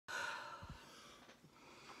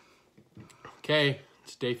Okay,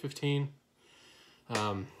 it's day 15.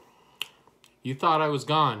 You thought I was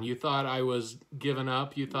gone. You thought I was giving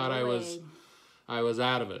up. You thought I was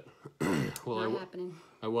out of it. Well, Not happening.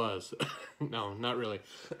 I was. No, not really.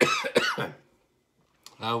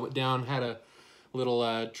 I went down, had a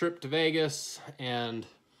little trip to Vegas, and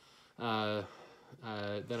then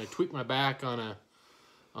I tweaked my back on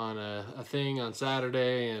a thing on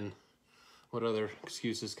Saturday, and what other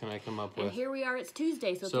excuses can I come up with? And here we are, it's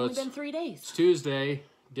Tuesday, so it's only been 3 days. It's Tuesday,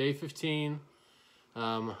 day 15.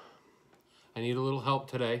 I need a little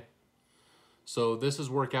help today. So this is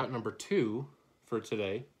workout number 2 for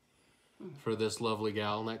today, for this lovely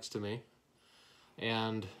gal next to me.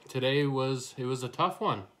 And today was a tough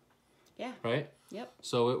one. Yeah. Right? Yep.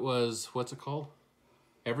 So it was, what's it called?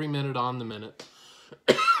 Every minute on the minute.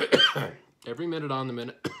 Every minute on the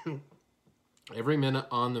minute. Every minute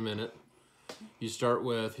on the minute. You start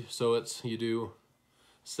with, so you do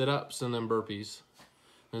sit-ups and then burpees.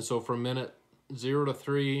 And so from minute 0 to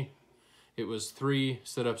 3, it was 3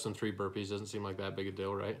 sit-ups and 3 burpees. Doesn't seem like that big a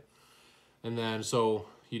deal, right? And then, so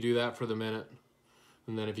you do that for the minute.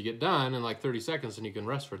 And then if you get done in like 30 seconds, then you can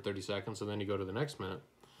rest for 30 seconds, and then you go to the next minute.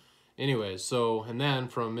 Anyways, so, and then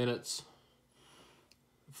from minutes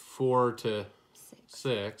 4 to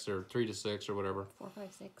 6, or 3 to 6, or whatever. 4,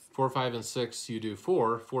 5, 6. 4, 5, and 6, you do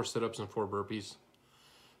 4 sit-ups and 4 burpees.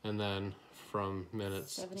 And then from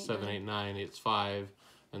minutes 7, 8, 9, it's 5,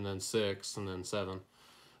 and then 6, and then 7.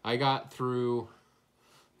 I got through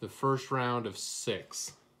the first round of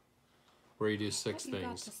 6, where you do 6 things. You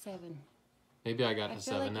got to 7. Maybe I got to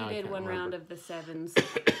 7. I feel Now like you I did can't one remember. round of the 7s.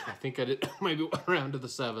 I think I did maybe one round of the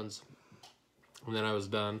 7s. And then I was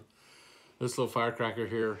done. This little firecracker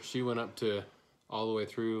here, she went up to all the way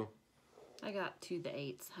through. I got to the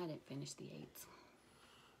 8s. I didn't finish the 8s.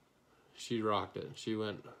 She rocked it. She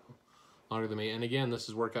went longer than me. And again, this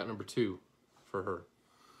is workout number 2 for her.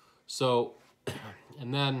 So,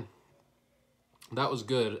 and then that was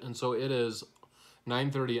good. And so it is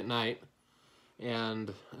 9:30 at night.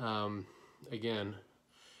 And again,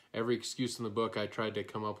 every excuse in the book I tried to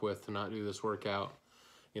come up with to not do this workout.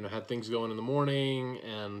 You know, had things going in the morning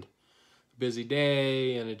and busy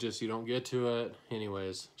day, and it just, you don't get to it.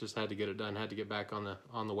 Anyways, just had to get it done. Had to get back on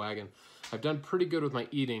the wagon. I've done pretty good with my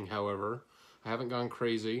eating, however. I haven't gone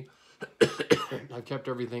crazy. I've kept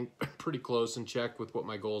everything pretty close in check with what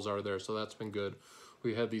my goals are there, so that's been good.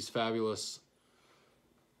 We had these fabulous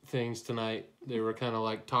things tonight. They were kind of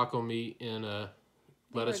like taco meat in a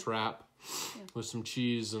lettuce wrap with some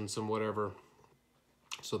cheese and some whatever.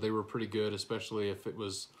 So they were pretty good, especially if it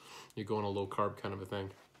was you go on a low carb kind of a thing.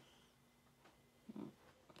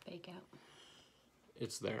 Fake out.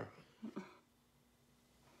 It's there.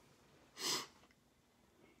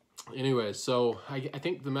 Anyway, so I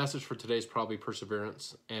think the message for today is probably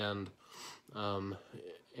perseverance, and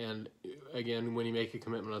again, when you make a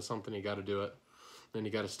commitment on something, you got to do it. Then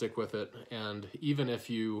you got to stick with it. And even if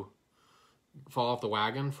you fall off the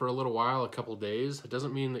wagon for a little while, a couple days, it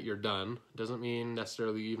doesn't mean that you're done. It doesn't mean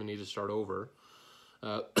necessarily you even need to start over.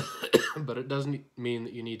 But it doesn't mean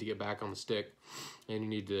that you need to get back on the stick and you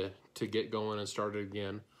need to get going and start it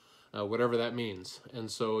again, whatever that means. And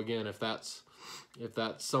so again, if that's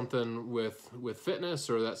something with fitness,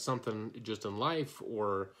 or that's something just in life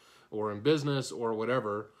or in business or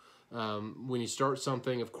whatever, when you start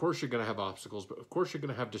something, of course you're going to have obstacles, but of course you're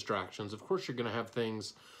going to have distractions. Of course you're going to have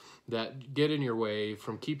things that get in your way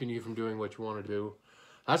from keeping you from doing what you want to do.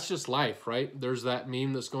 That's just life, right? There's that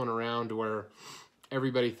meme that's going around where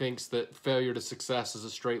everybody thinks that failure to success is a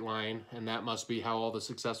straight line, and that must be how all the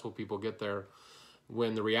successful people get there,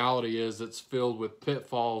 when the reality is it's filled with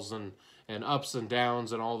pitfalls and ups and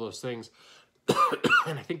downs and all those things.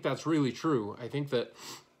 And I think that's really true. I think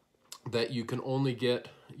that you can only get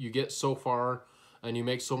so far, and you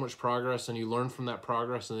make so much progress, and you learn from that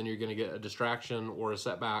progress, and then you're going to get a distraction or a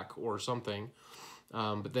setback or something.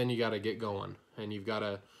 But then you got to get going, and you got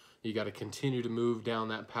to continue to move down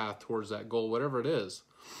that path towards that goal, whatever it is.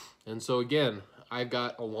 And so again, I've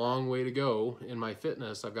got a long way to go in my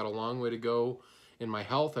fitness. I've got a long way to go in my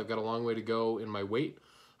health. I've got a long way to go in my weight.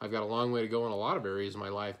 I've got a long way to go in a lot of areas of my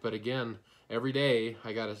life. But again, every day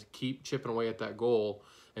I got to keep chipping away at that goal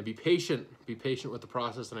and be patient with the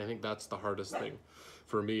process. And I think that's the hardest thing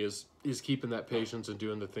for me is keeping that patience and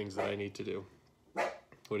doing the things that I need to do.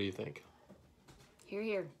 What do you think? Hear,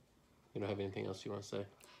 hear. You don't have anything else you want to say?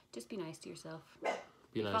 Just be nice to yourself.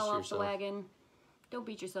 Be nice to Fall off the yourself. wagon. Don't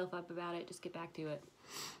beat yourself up about it. Just get back to it.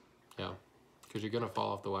 Yeah, because you're going to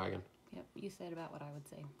fall off the wagon. Yep, you said about what I would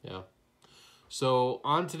say. Yeah. So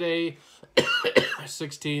on today,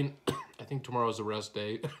 16, I think think tomorrow's a rest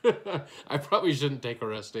day. I probably shouldn't take a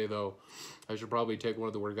rest day, though. I should probably take one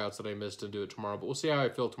of the workouts that I missed and do it tomorrow. But we'll see how I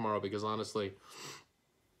feel tomorrow, because honestly,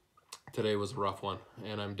 today was a rough one,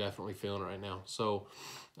 and I'm definitely feeling it right now. So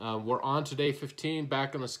we're on to day 15,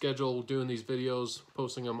 back on the schedule, doing these videos,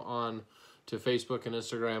 posting them on to Facebook and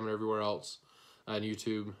Instagram and everywhere else, and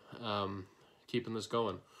YouTube, keeping this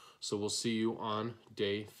going. So we'll see you on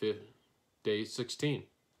day 16,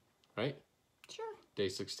 right? Sure. Day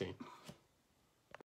 16.